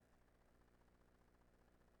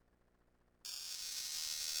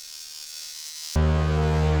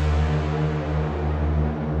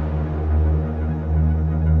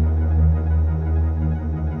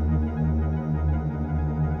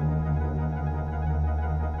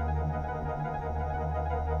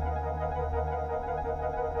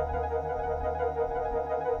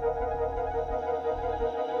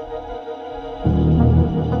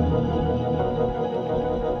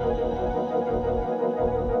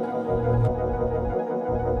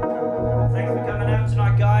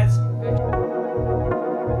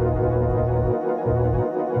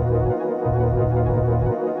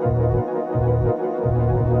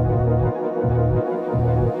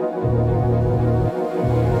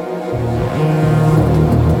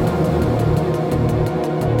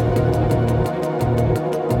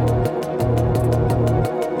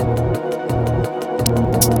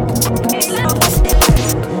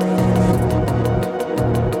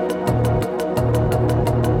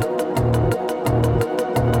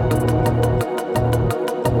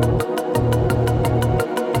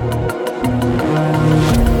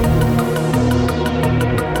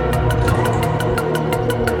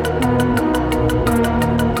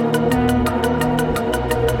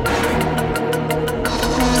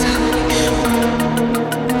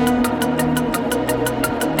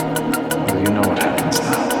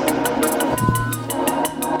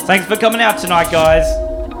Thanks for coming out tonight, guys.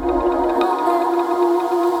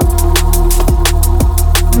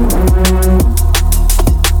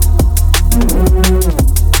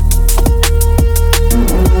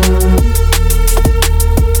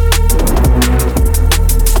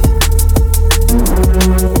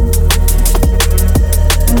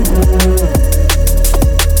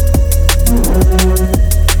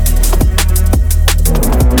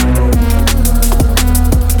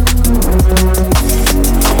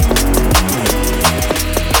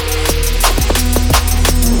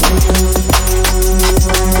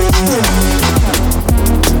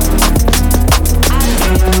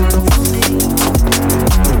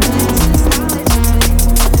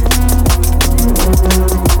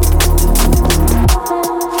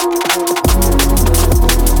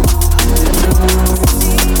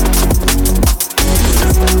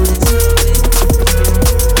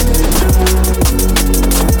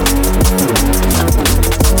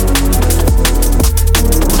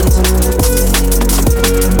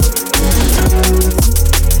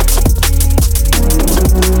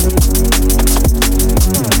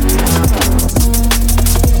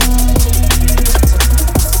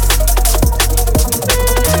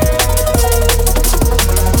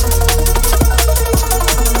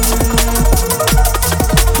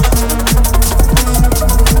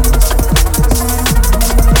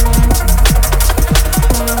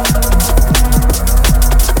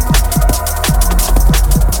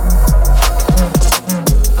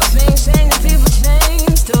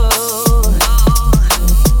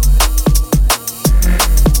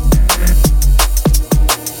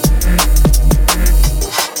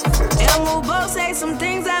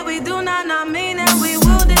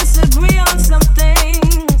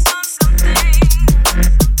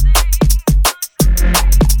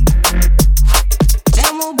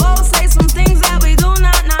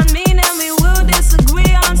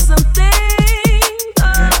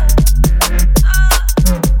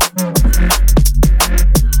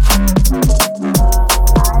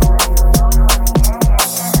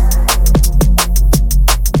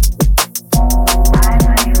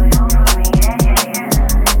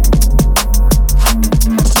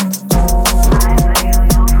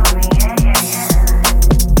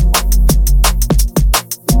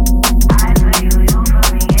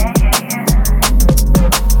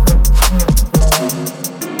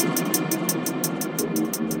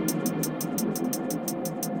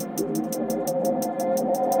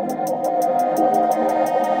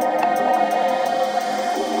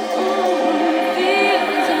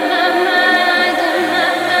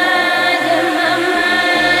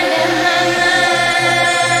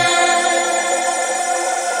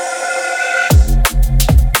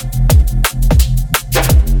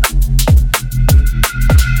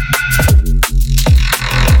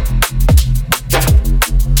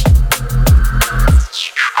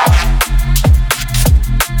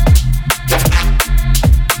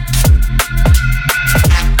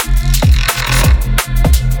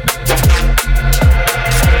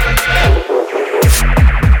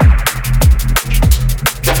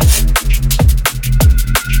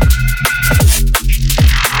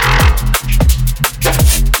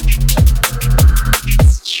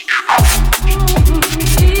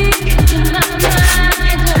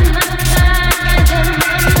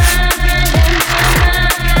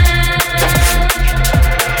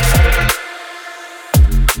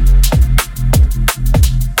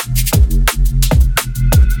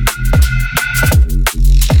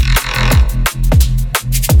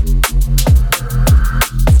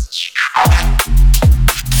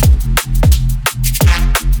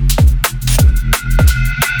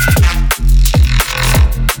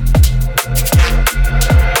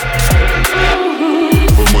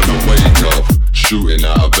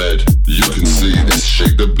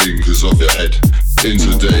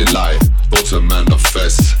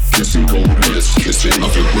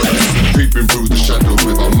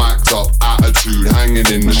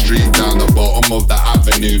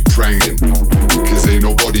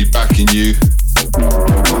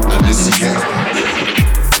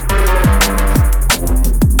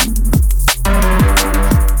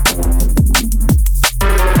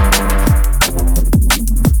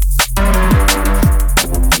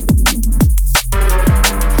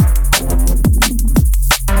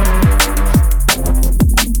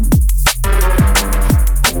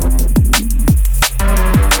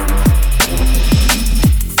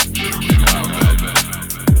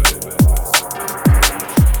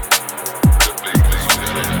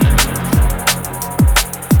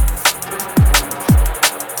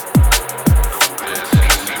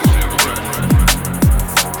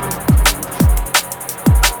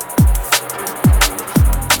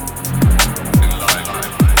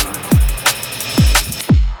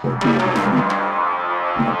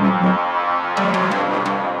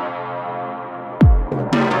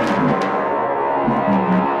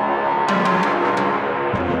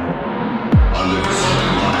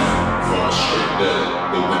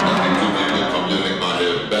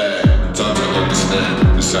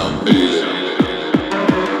 sound alien.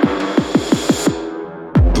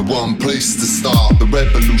 The one place to start, the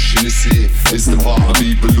revolution is here. It's the part of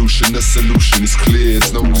evolution, the solution is clear.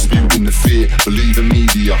 There's no disputing the fear, believe the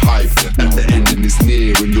media hype. That the ending is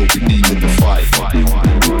near and you'll be leading the fight.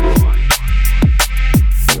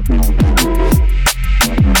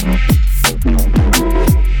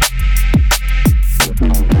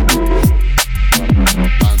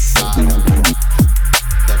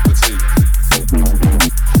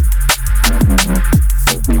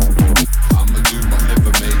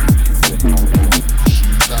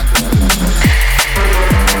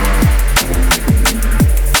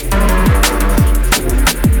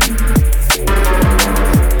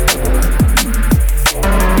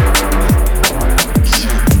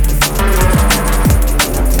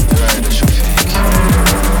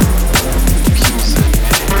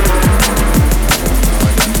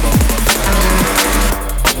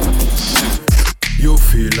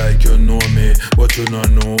 You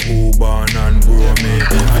don't know who born and grow me,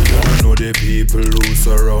 and you don't know the people who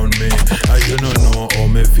surround me, and you don't know how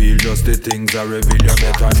me feel. Just the things I reveal, you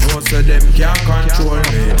better know so them can't control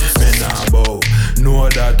me. Me nah bow, know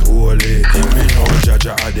that holy. Me know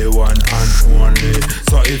Jaja are the one and only.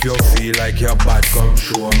 So if you feel like you're bad, come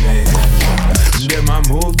show me. Them a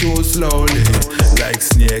move too slowly, like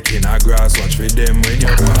snake in a grass. Watch for them when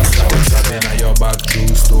you pass out. Stabbing at your back,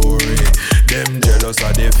 true story. Them jealous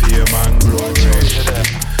of the fame and glory.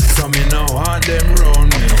 So me no want them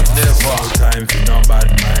round me. Never time for no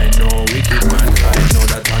bad mind, no wicked mankind. Know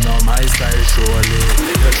that I know my style surely.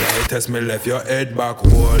 You try to test me, left your head back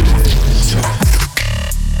holy.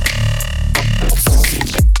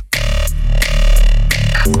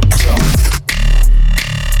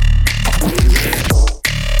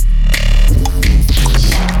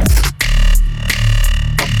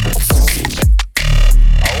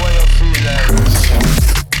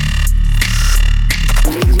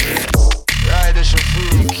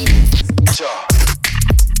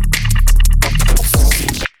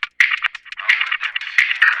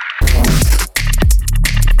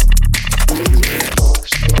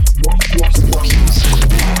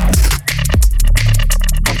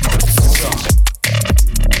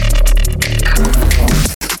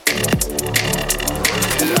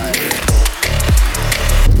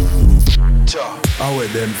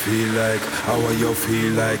 How you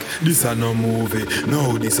feel like this a no movie?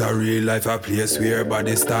 No, this a real life, a place where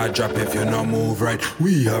body start drop if you no move right.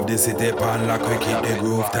 We have the city pan lock, we keep the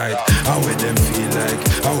groove tight. How them feel like?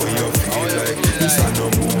 How you feel like? This a no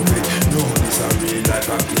movie. No, this a real life,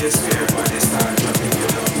 a place where body start drop if you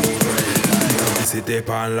no move right. We have the city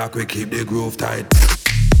pan lock, we keep the groove tight.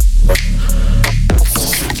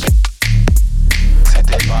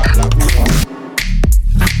 City pan lock.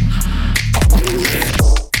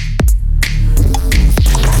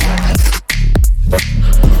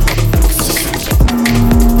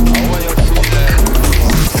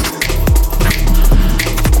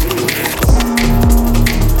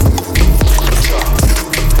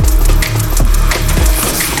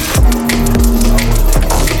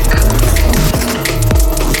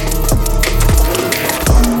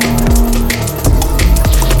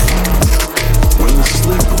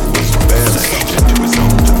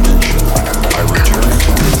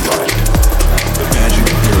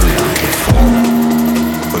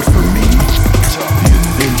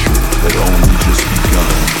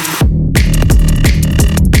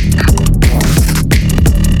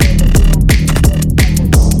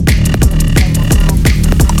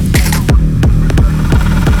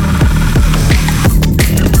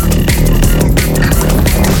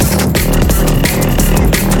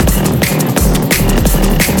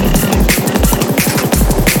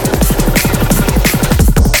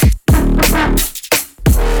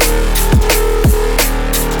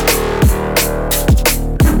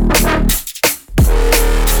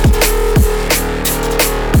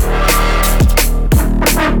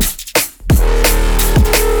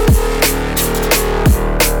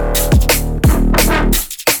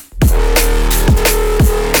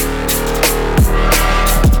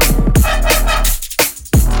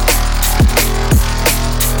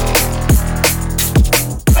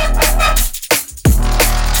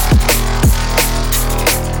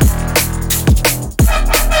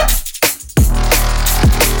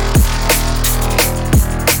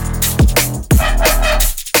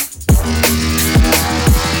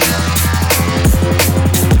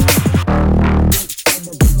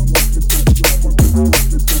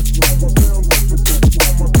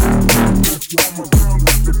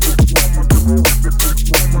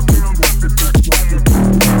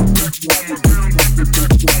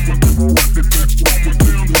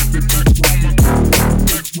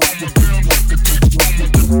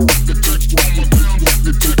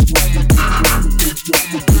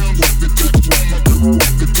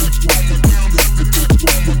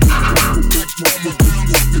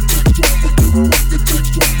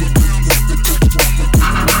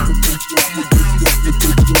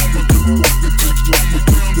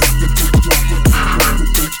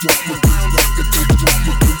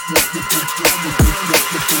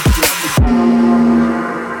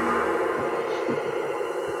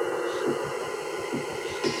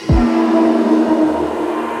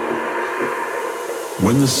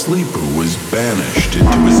 sleeper was banished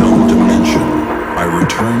into his own dimension, I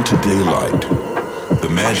returned to daylight. The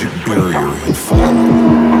magic barrier had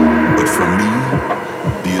fallen, but for me,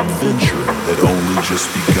 the adventure had only just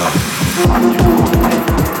begun.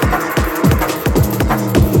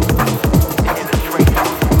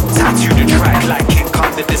 Tattoo the track like it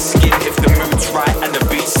under the skin. If the mood's right and the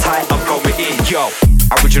beat's tight, I'm going in. Yo,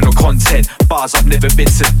 original content, bars I've never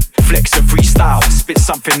bitten. Flex and freestyle, spit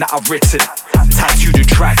something that I've written. Tattoo the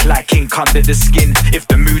track like ink under the skin. If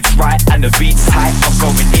the mood's right and the beat's tight, I'm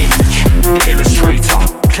going in. The illustrator,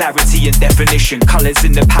 clarity and definition. Colours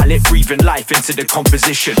in the palette, breathing life into the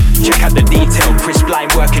composition. Check out the detail, crisp line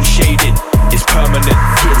work and shading. It's permanent,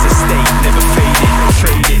 here to stay, never fading,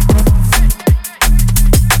 fading.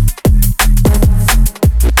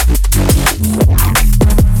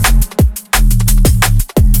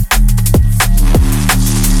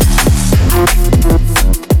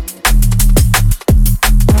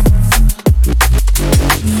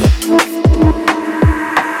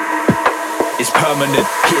 Permanent,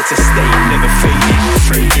 here to stay, never fading,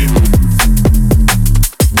 fading.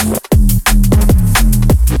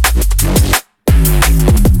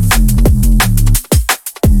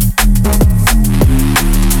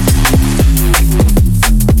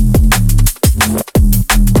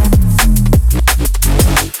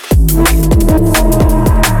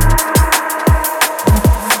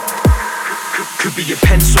 Could be a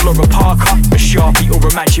pencil or a Parker, a Sharpie or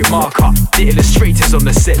a magic marker. The illustrators on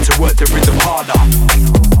the set to work the rhythm harder.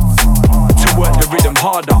 To work the rhythm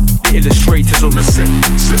harder. The illustrators on the set.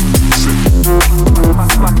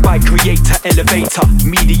 By creator, elevator,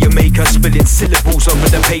 media maker, spilling syllables over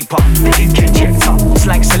the paper. The ink injector,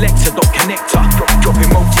 slang selector, dot connector. Dropping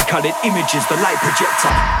multicolored images, the light projector.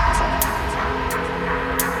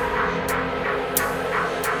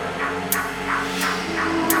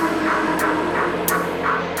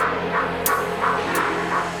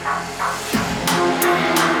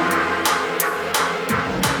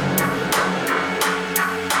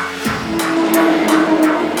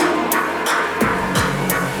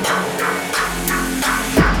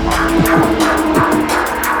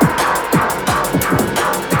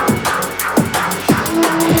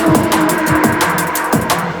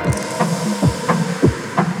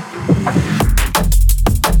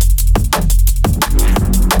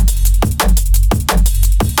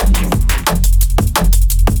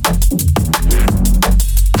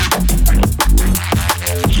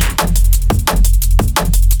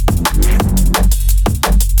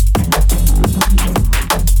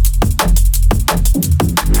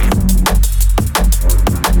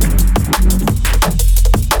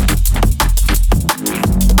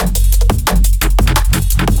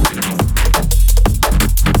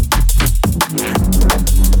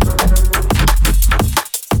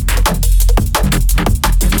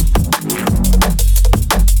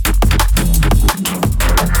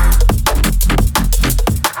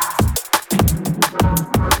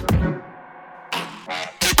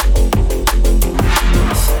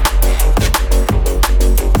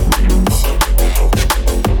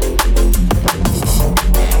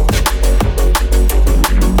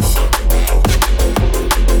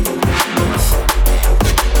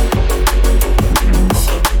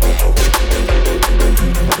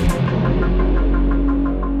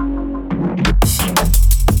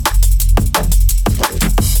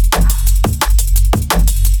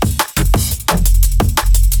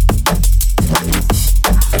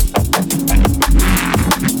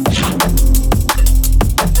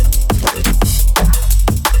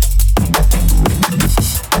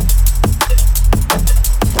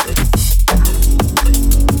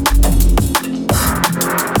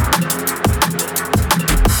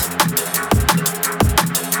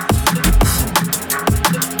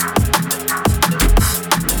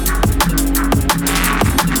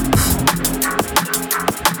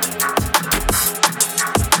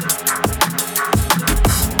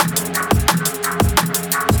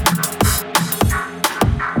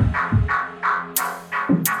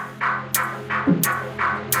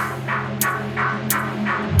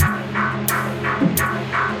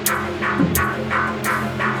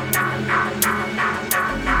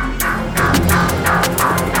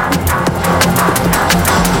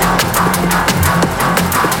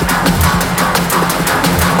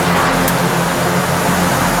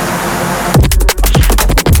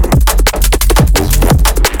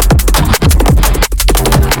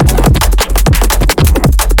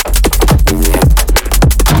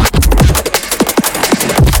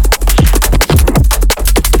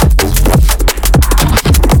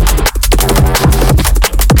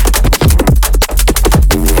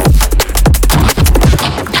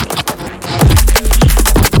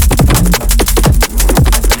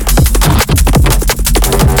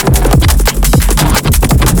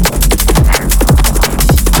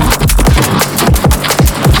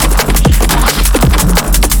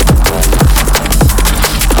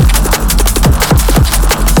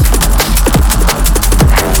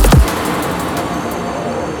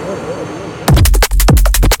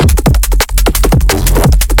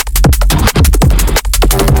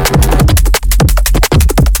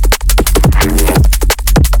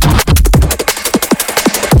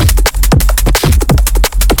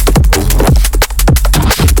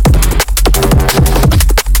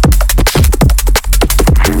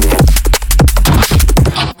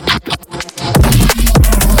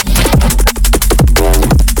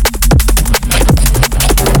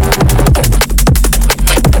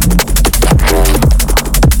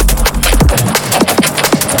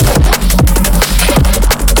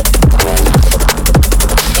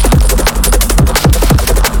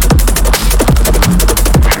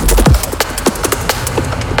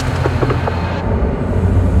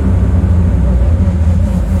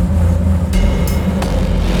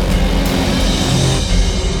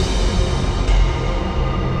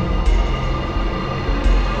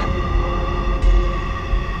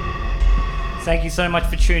 Thank you so much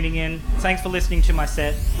for tuning in. Thanks for listening to my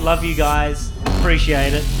set. Love you guys.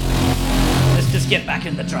 Appreciate it. Let's just get back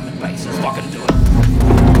in the drum and bass. Let's fucking do it.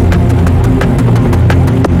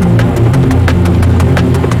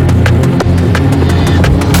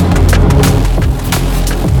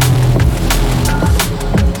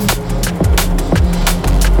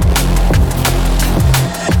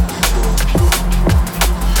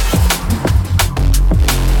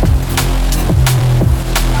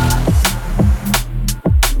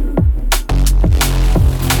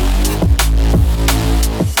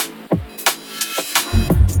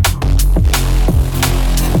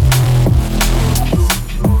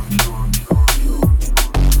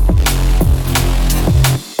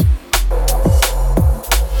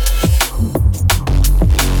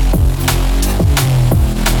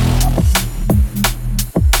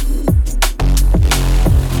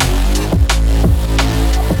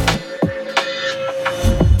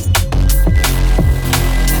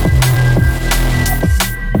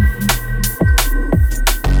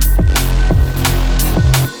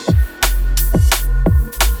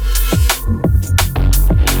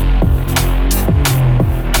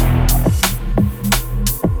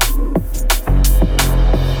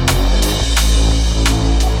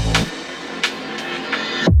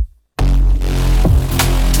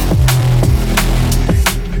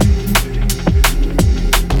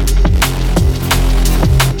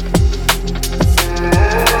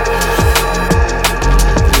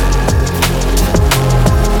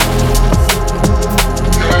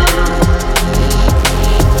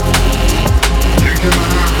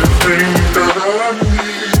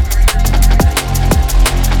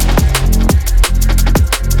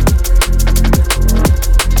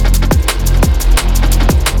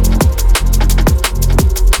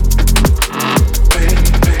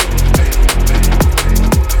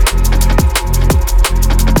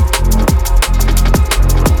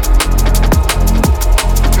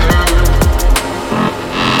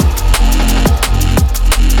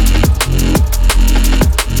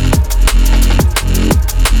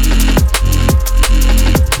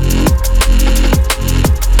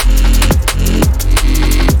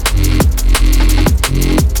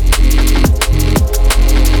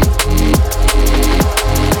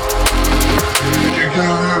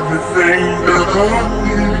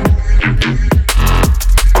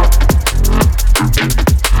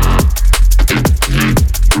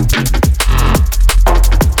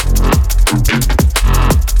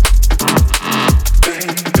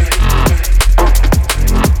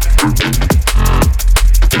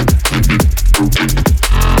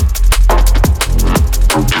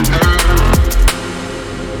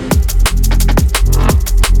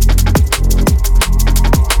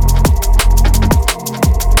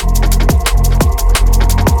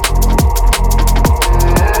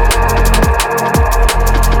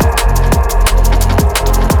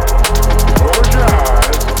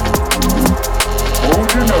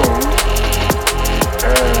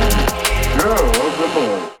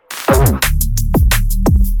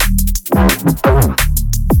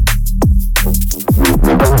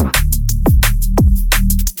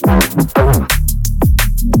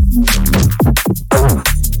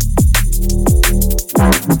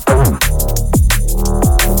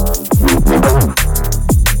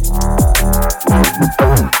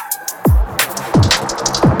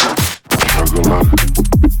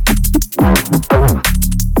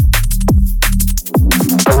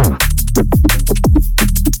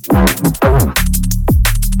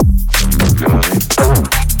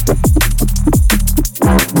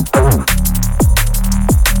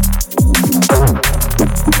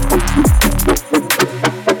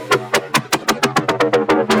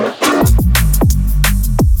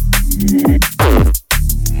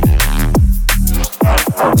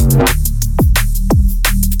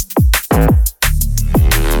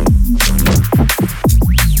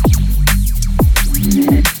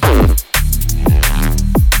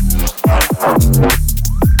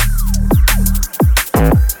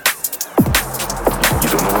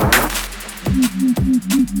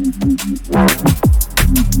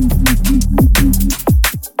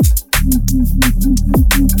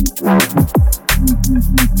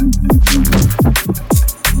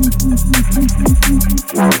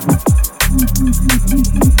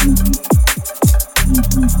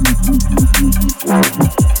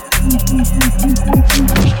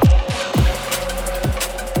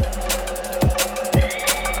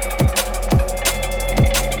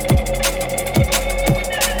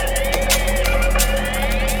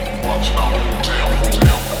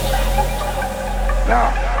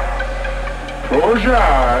 Close your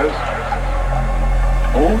eyes,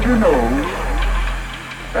 hold your nose,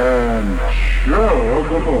 and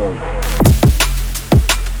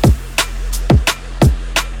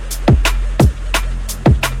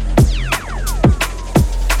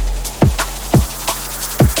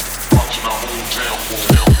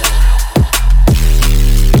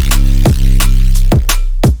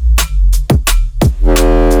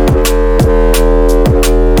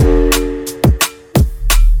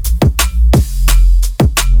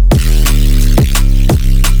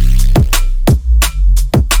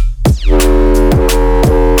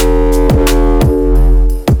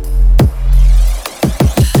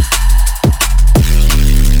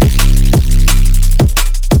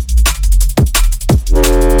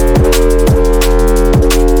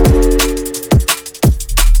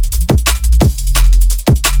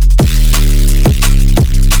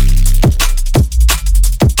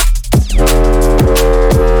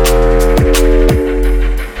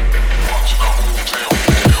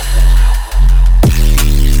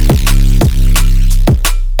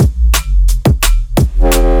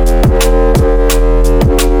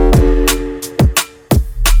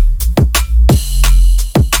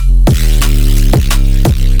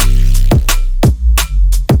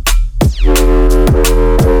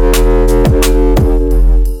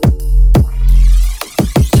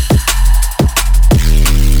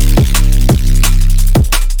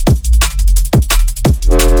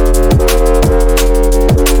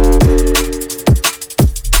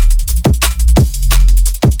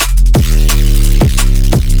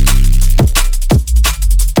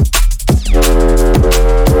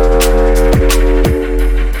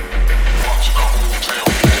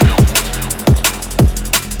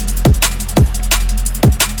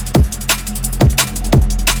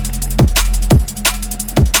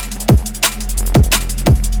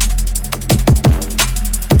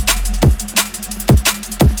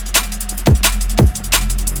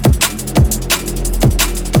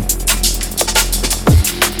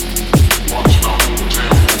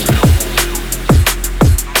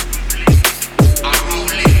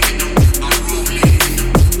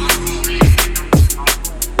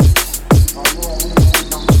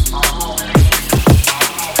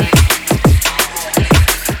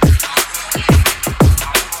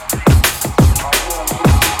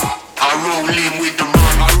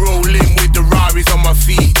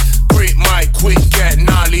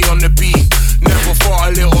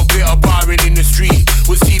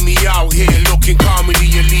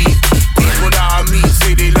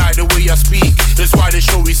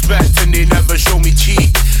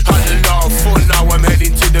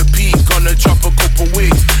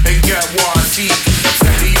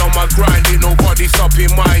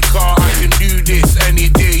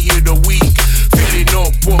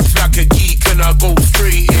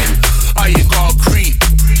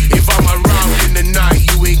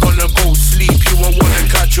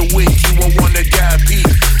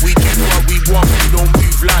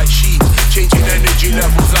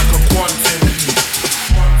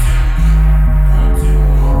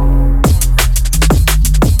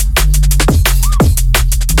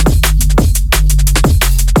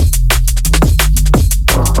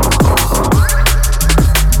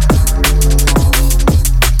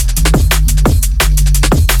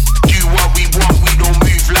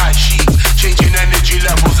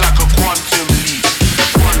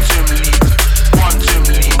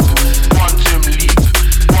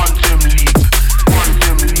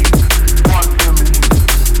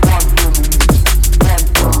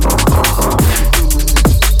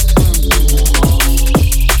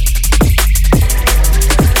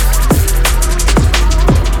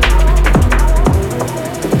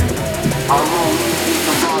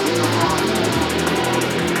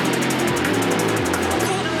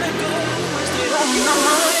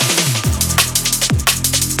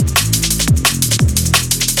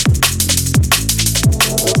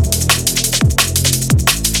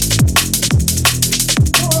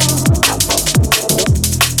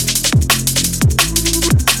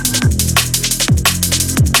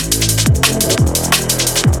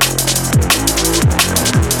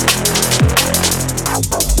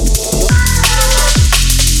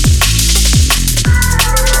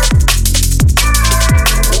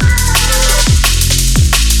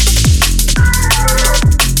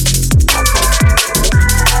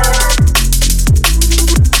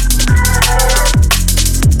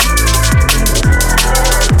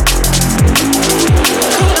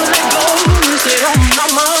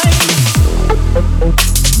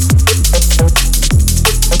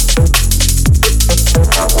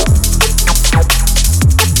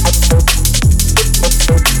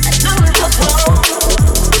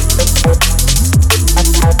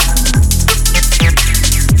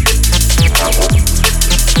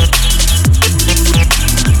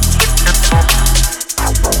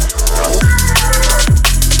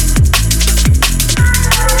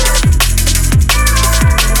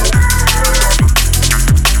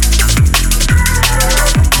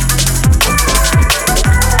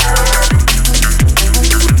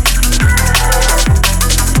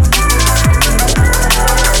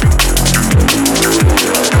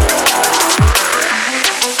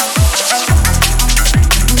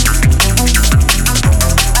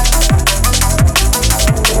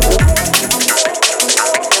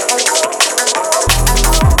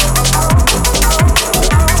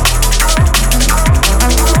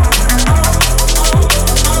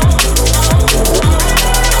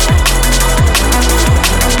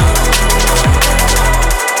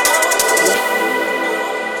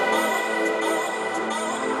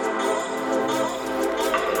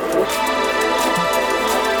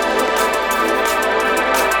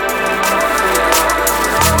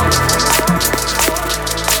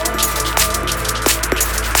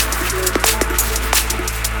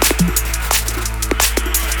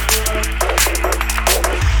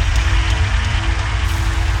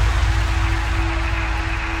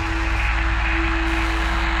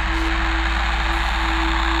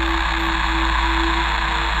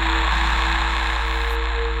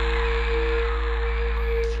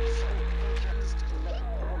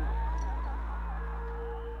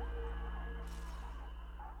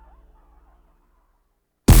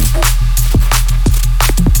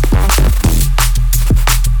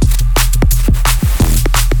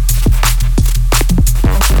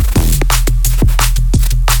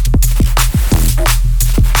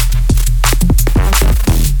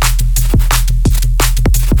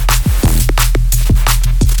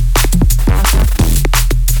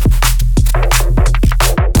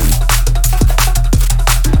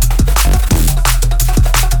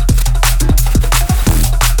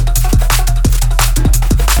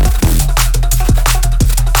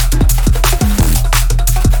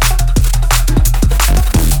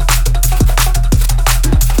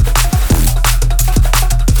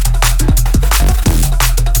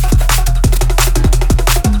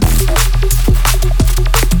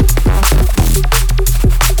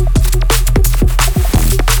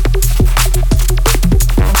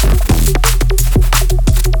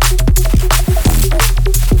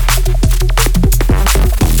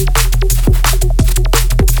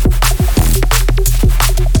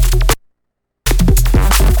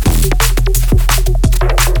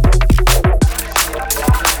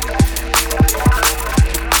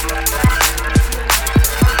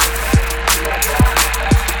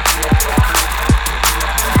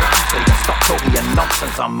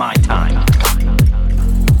influence on my time.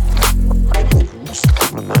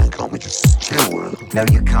 Man, can't we just chill? No,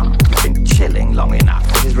 you can't. You've been chilling long enough.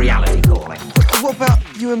 This is reality calling. What about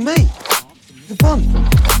you and me? The bond?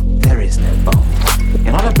 There is no bond.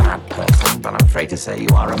 You're not a bad person, but I'm afraid to say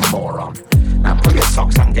you are a moron. Now pull your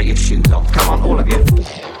socks on and get your shoes on. Come on, all of you.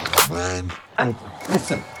 Man. And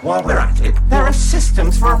listen, while we're at it, there are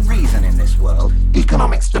systems for a reason in this world.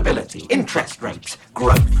 Economic stability, interest rates,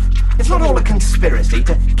 growth. It's not all a conspiracy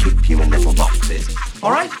to keep you in little boxes,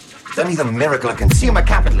 all right? It's only the miracle of consumer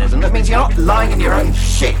capitalism that means you're not lying in your own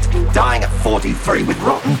shit, dying at 43 with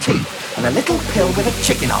rotten teeth, and a little pill with a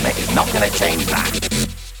chicken on it is not going to change that.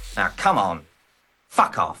 Now, come on.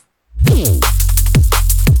 Fuck off.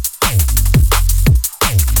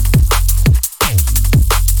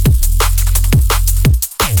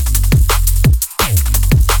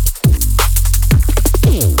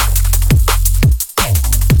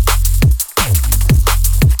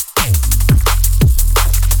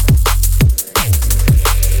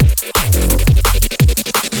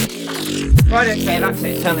 Right, okay, that's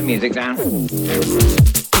it. Turn the music down.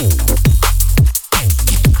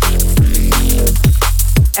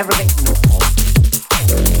 Everything's normal.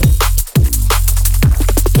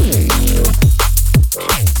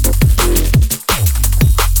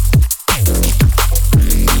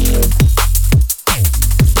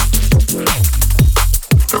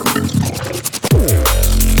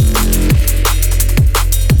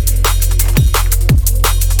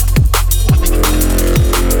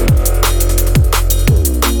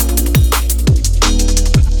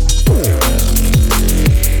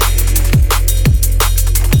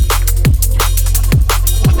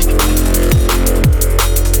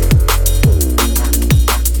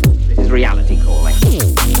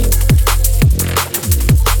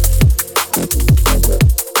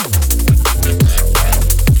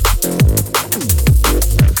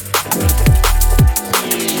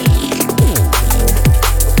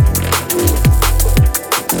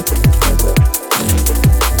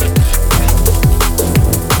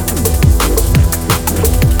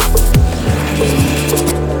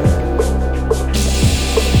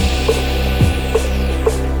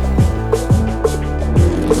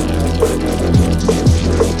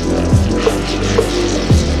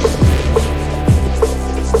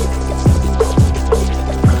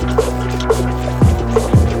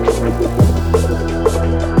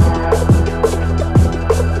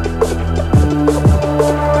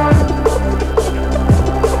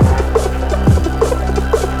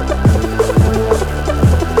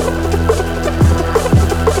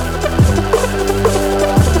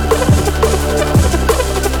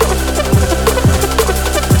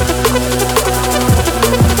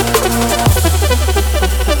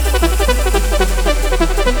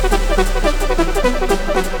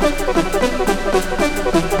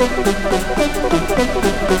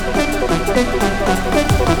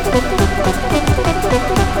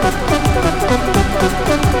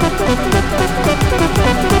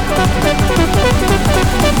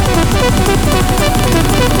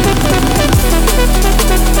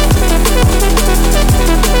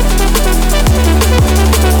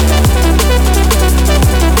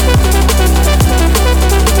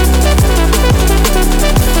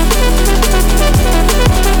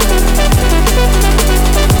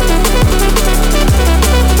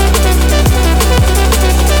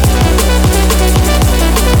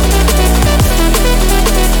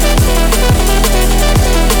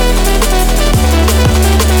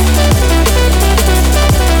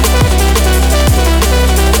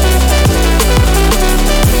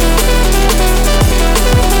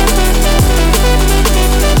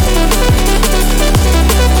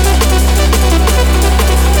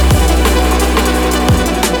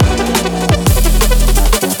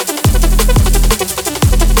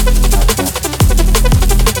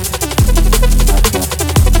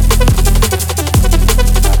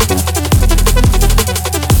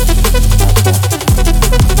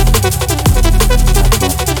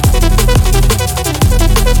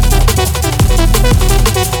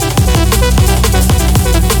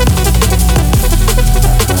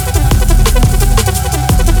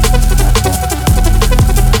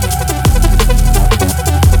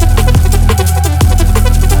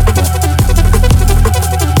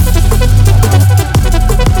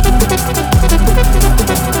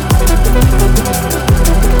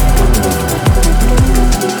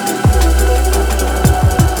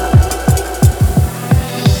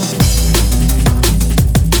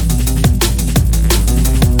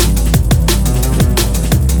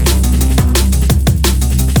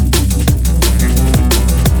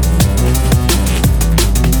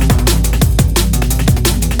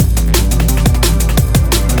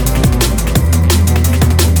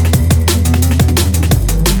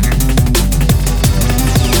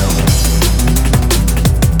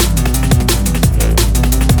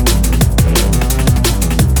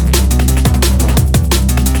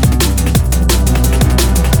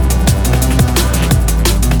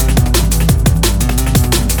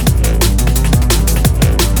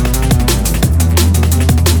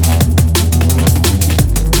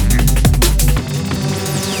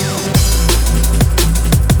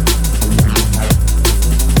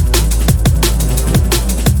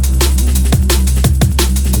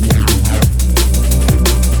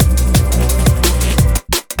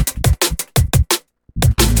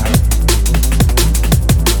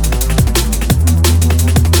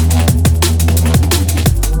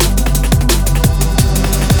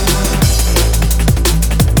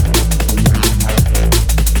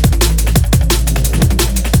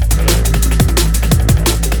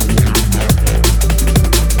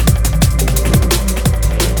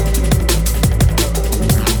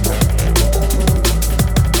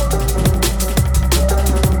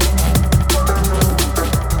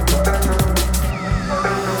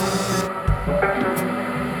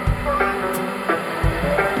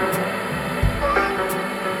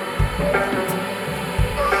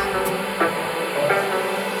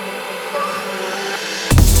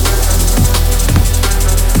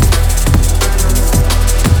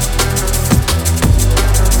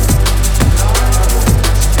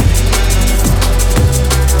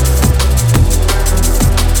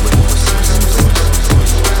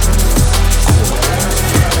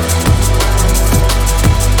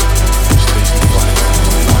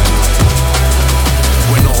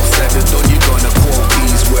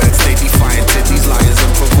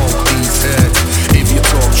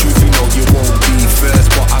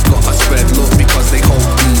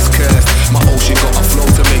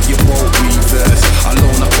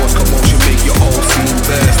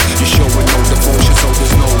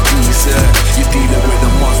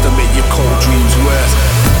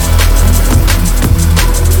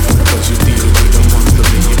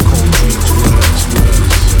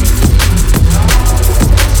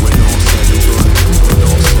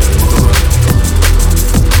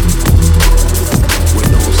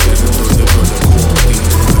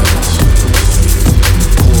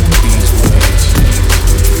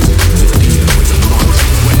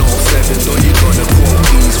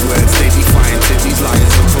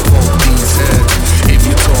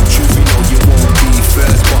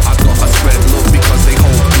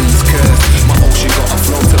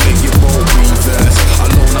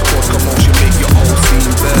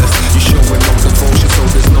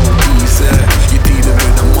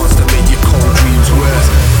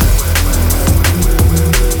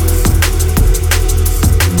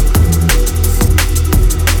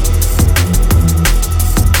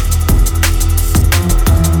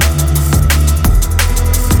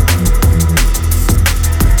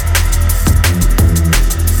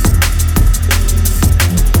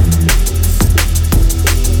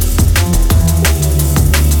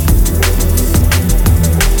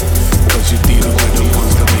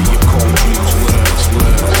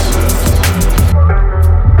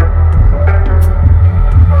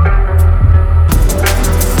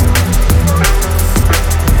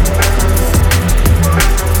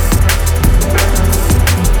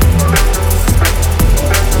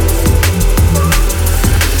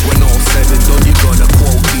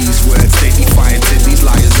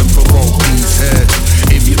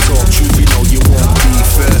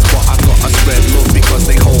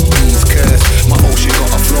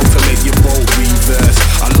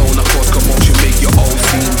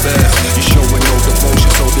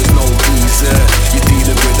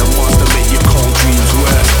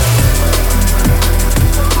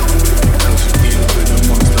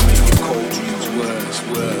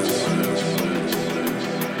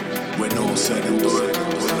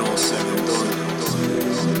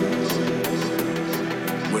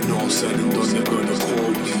 When all said and done, they're gonna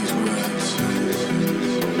quote these words.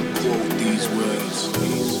 Quote these words.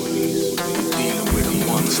 You're dealing with a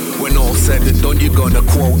monster. When all said and done, you're gonna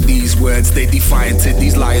quote these words. They defiant to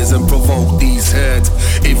these liars and provoke these herds.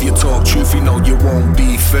 If you talk truth, you know you won't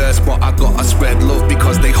be first. But I gotta spread love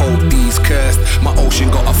because they hold these cursed. My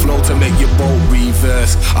ocean got a flow to make your boat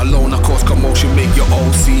reverse. Alone, I cause commotion, make your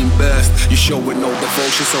old scene burst. You're showing no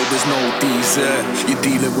devotion, so there's no desert. You're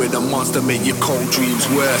dealing with a monster, make your cold dreams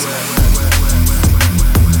worse.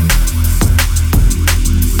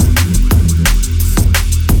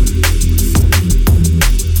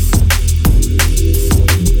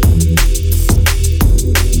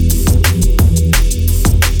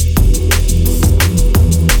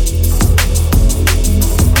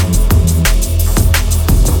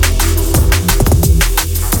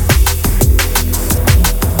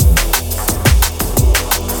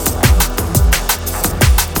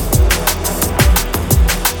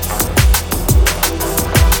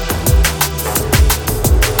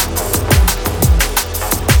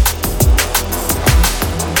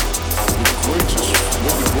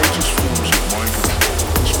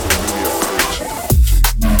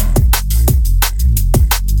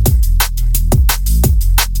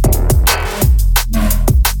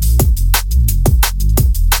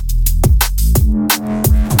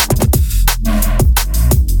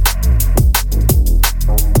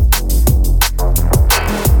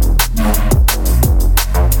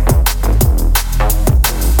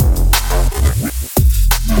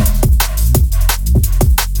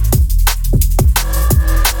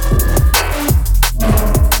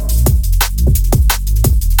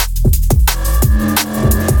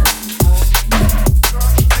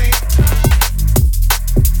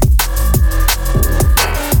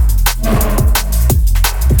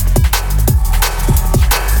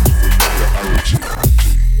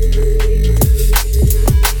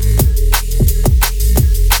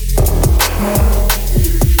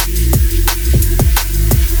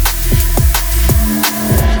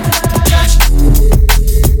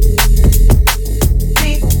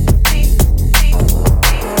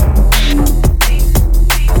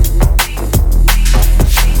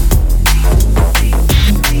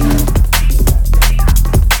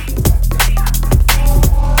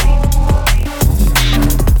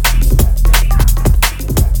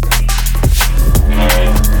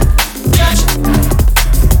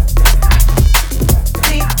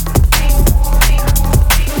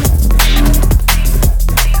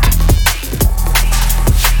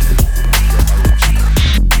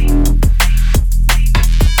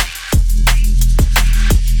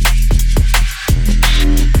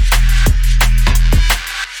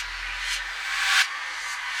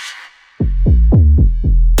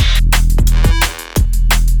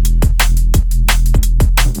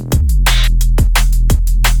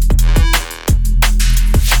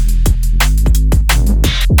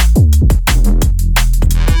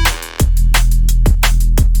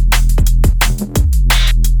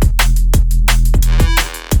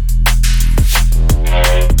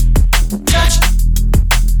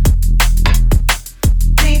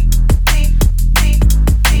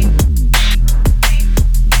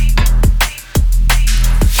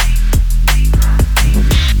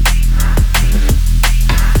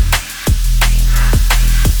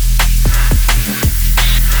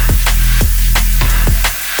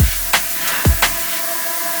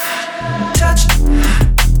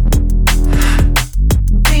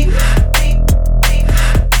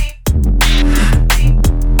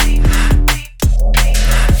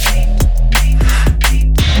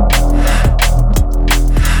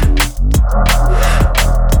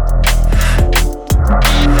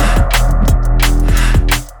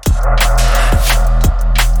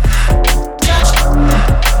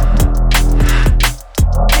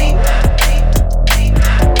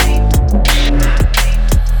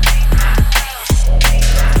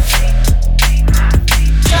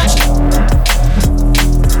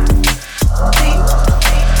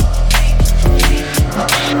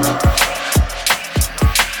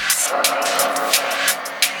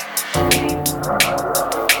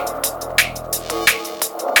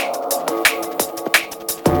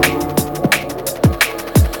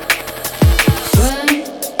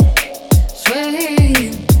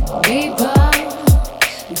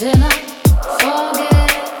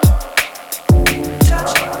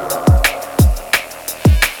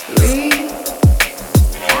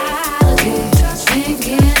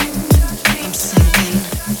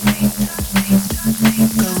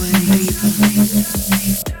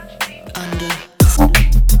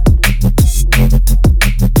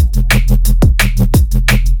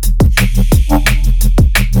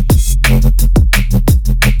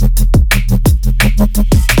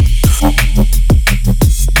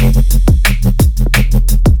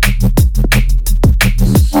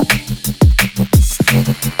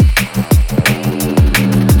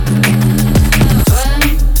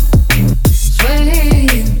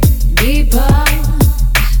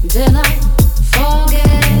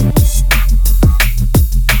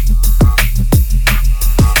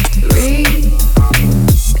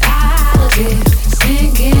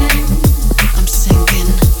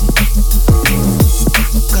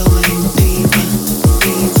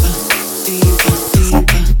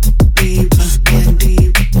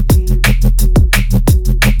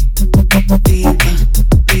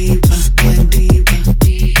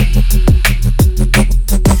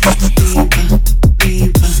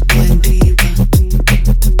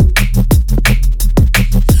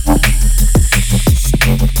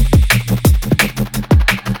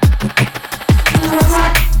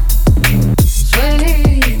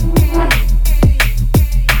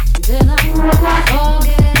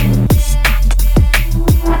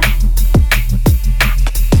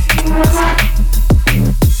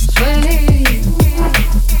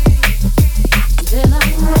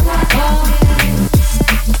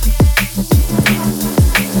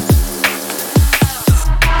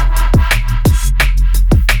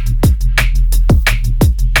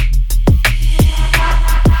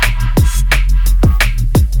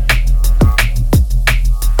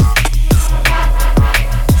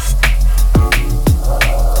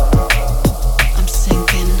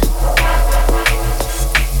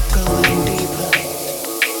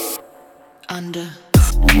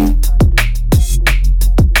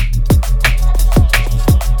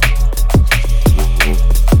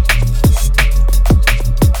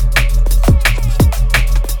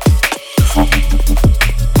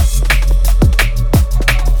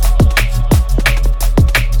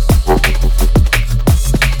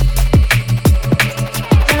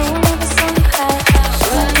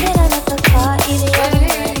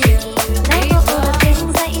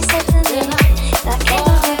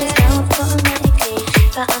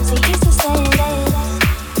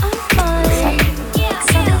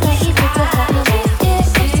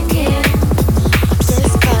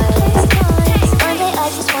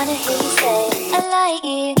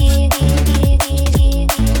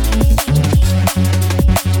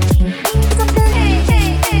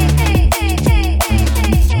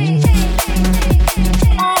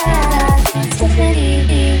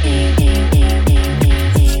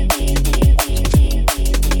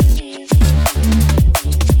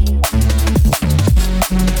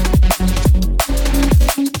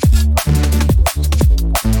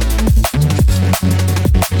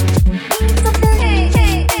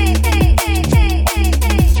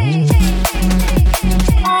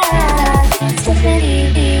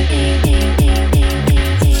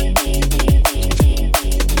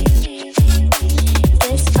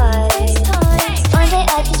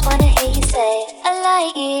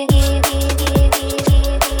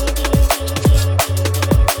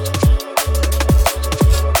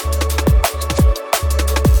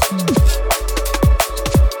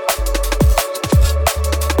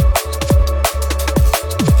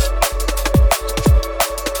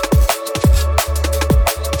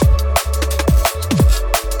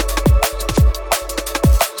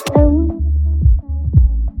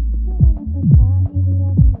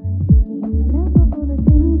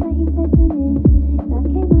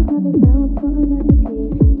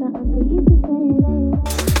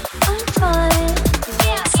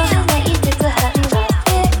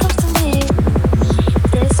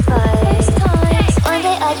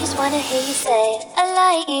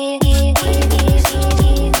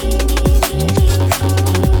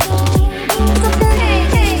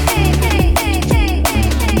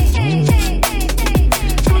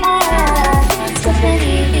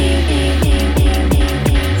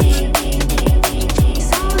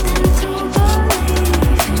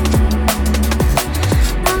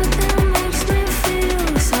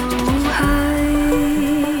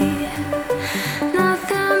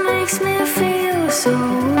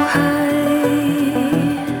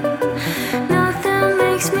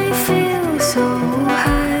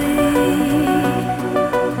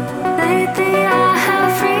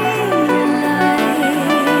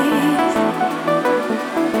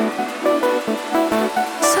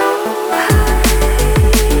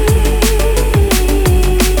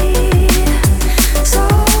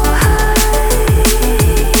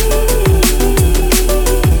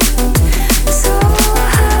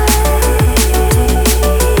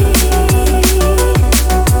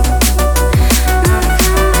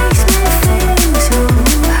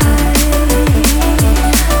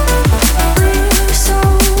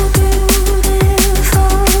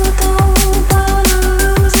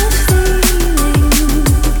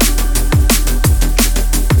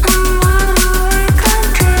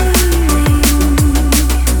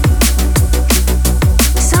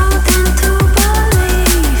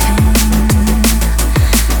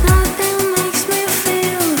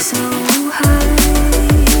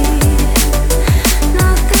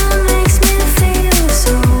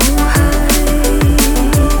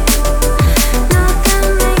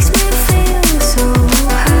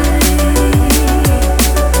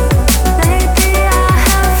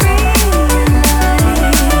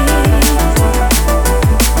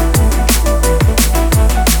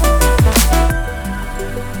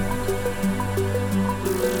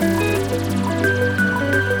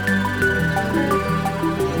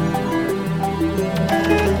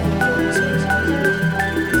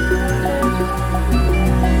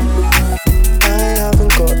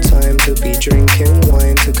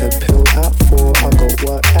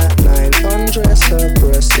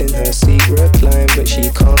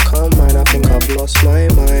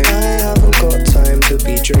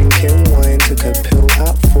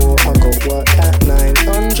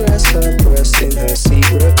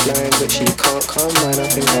 come mine, I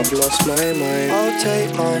think I've lost my mind. I'll take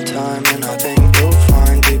my time and I think you'll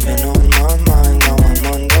find deep in on my mind. Now I'm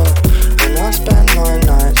under, and I spend my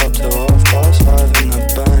nights up till 5:30, and the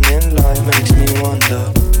burning light makes me wonder.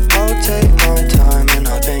 I'll take my time and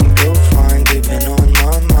I think you'll find deep in on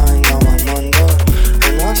my mind. Now I'm under,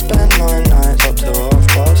 and I spend my nights up till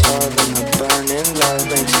 5:30, and the burning light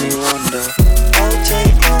makes me wonder. I'll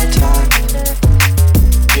take my time,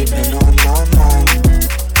 keeping on my mind.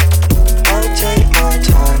 I'll take my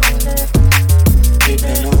time,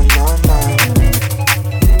 keeping on my mind.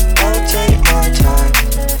 I'll take my time,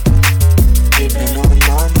 keeping on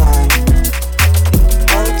my mind.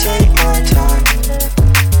 I'll take my time,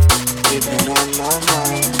 keeping on my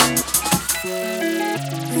mind.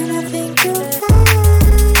 And I think you'll find,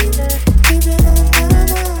 keeping on my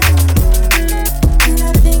mind. And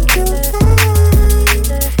I think you'll find,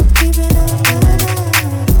 keeping on my mind.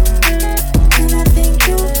 And I think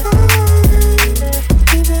you'll find,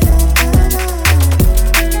 keeping on my mind.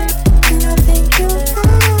 And I think you'll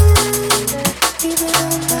find, keeping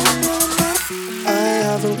on my mind. I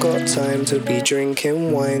haven't got time to be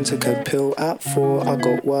drinking wine. Took a pill at 4, I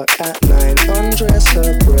got work at 9. Undress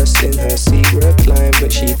her breast in her seat recline,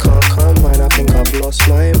 but she can't come mine, I think I've lost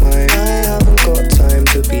my mind. I haven't got time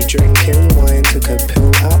to be drinking wine. Took a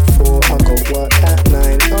pill at 4, I got work at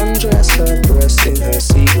 9. Undress her breast in her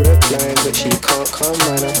seat recline, but she can't come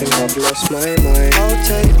mine, I think I've lost my mind. I'll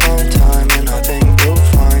take my time and I think you'll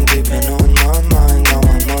find deeping on my mind. Now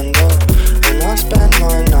I'm under, and I spend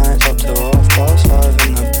my nights up till 5:30,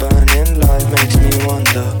 and the burning light makes me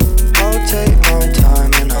wonder. I'll take my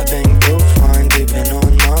time and I think you'll find deeping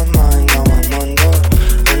on my mind. Now I'm under,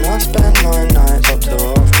 and I spend my nights up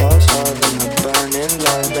till 5:30, and the burning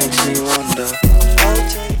light makes me wonder. I'll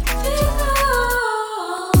take my time.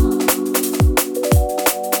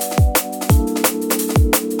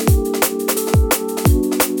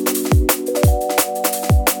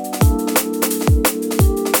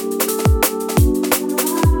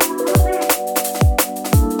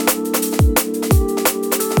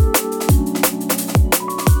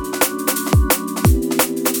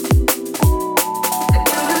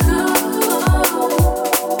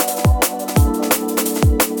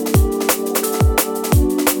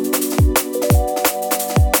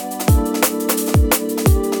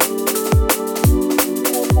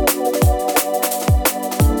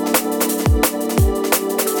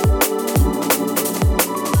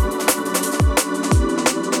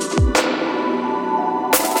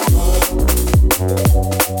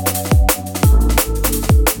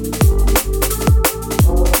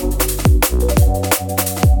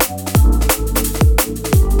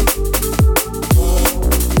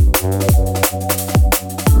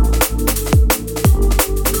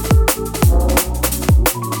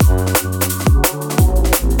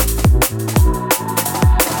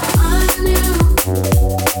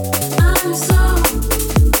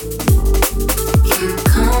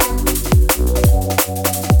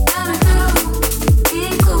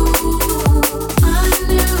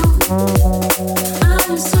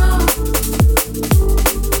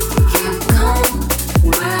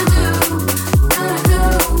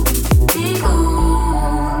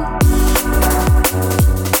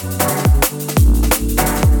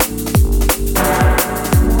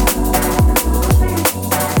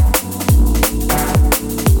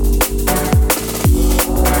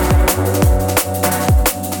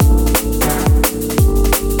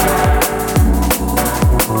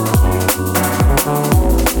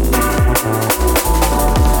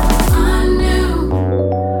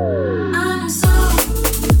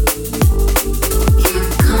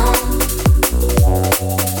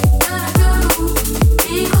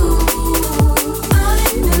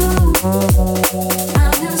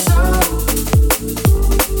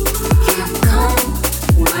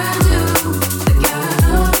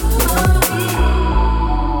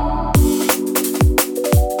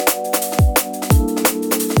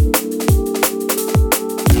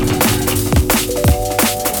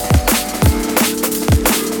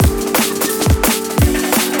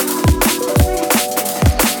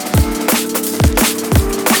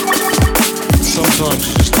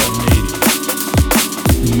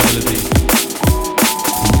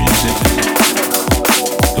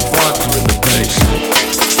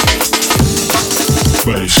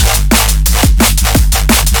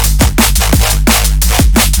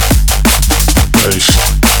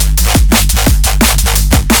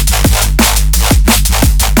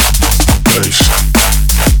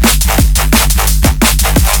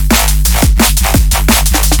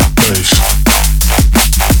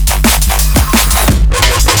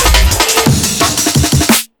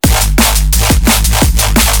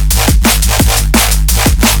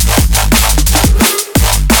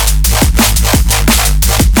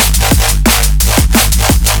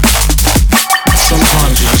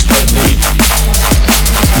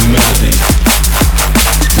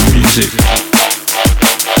 music.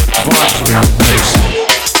 Vibes, bass.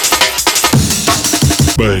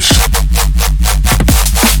 Bass.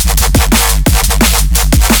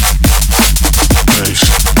 Bass.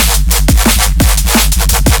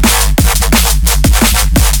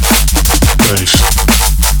 Bass.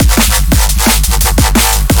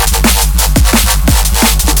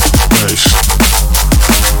 Bass.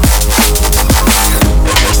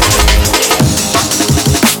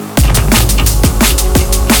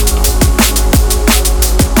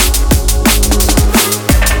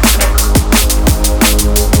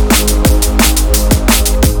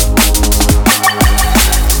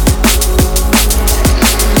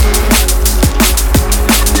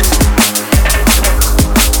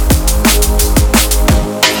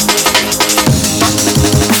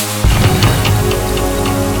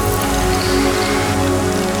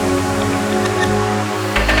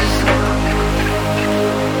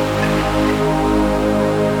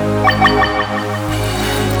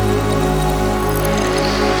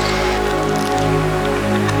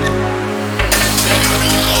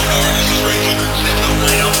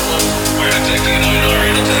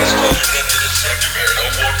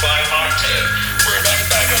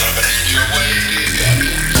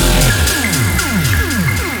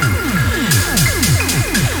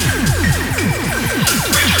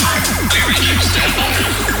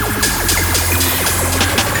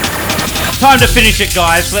 Time to finish it,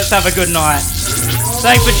 guys. Let's have a good night.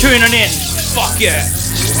 Thanks for tuning in. Fuck yeah.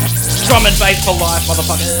 Drum and bass for life,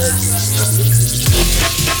 motherfuckers.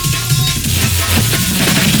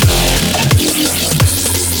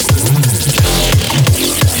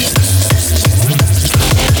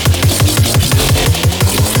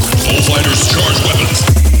 All fighters charge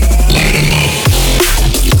weapons.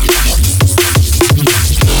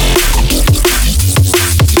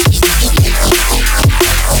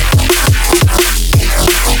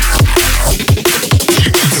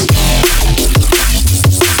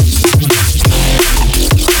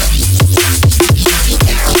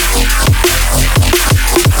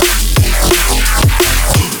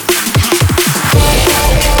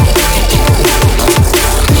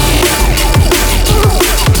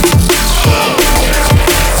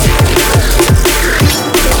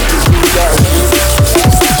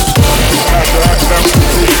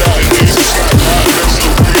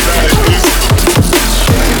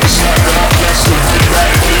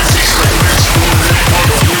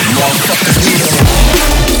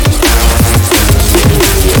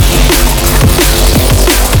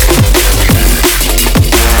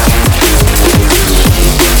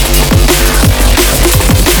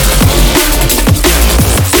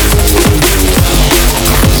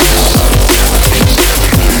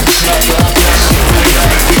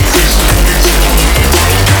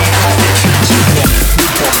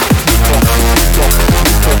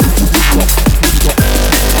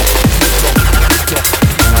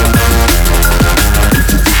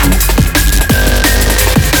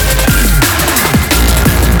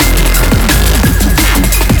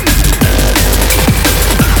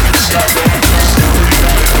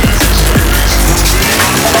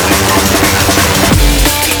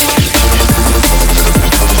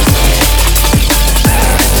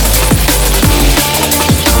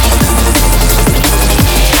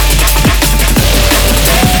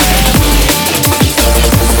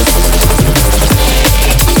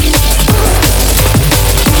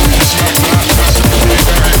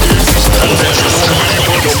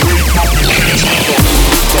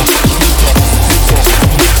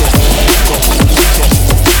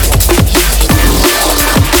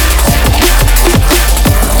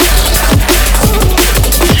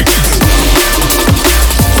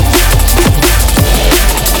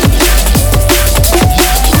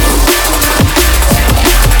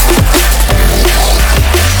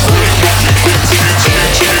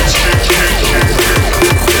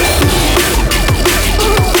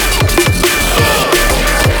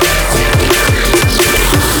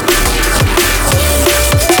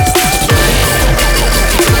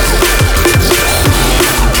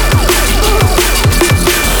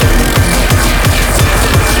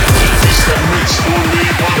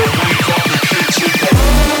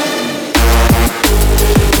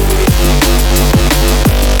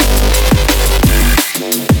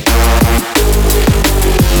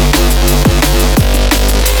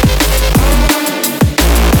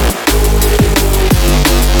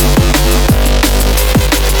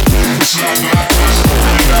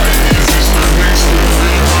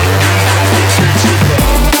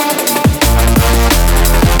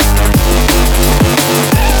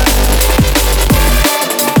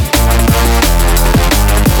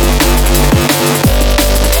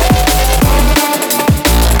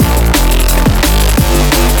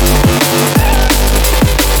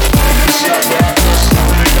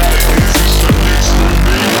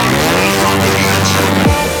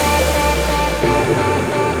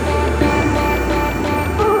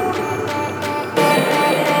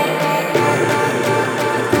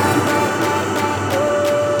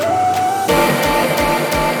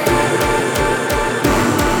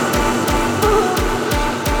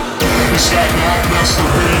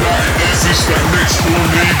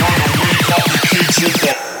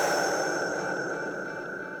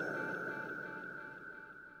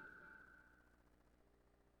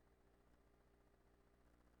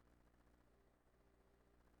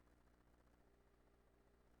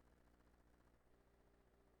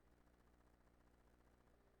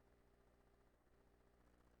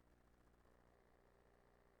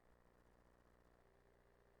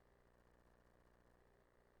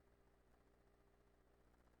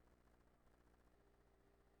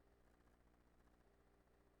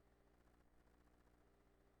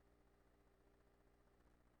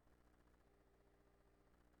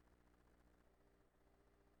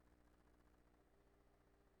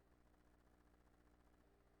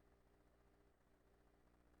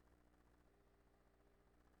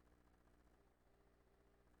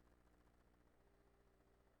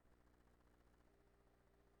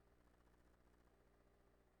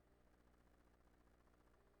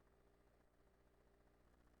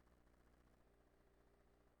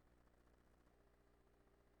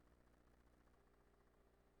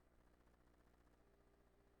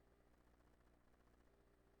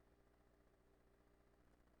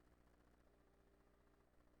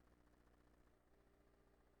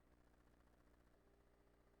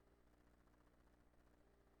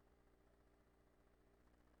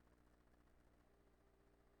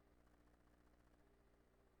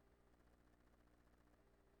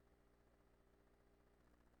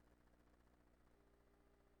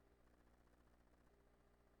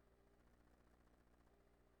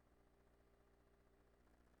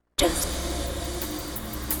 Just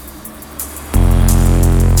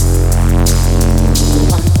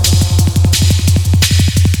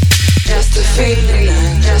a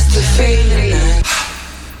feeling, just a feeling.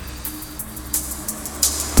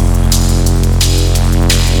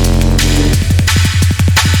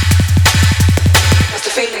 Just a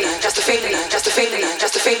feeling, just a feeling, just a feeling,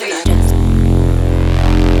 just a feeling.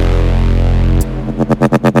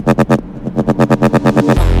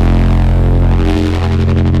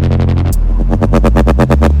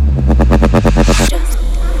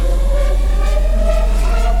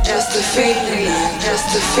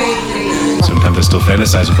 Sometimes I still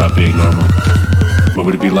fantasize about being normal. What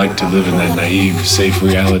would it be like to live in that naive, safe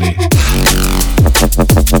reality?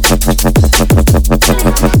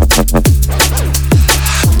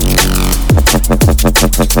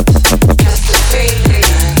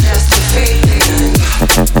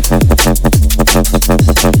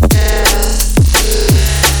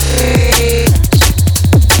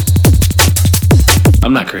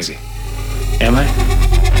 I'm not crazy. Am I?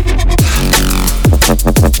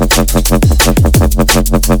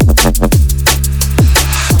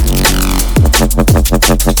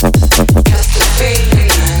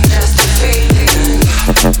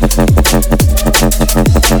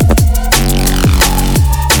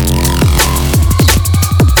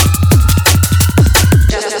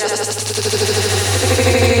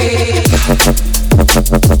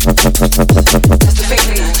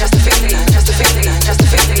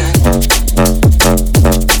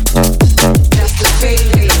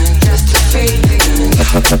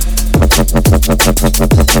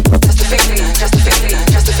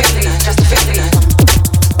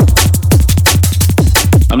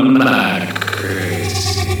 I'm not crazy.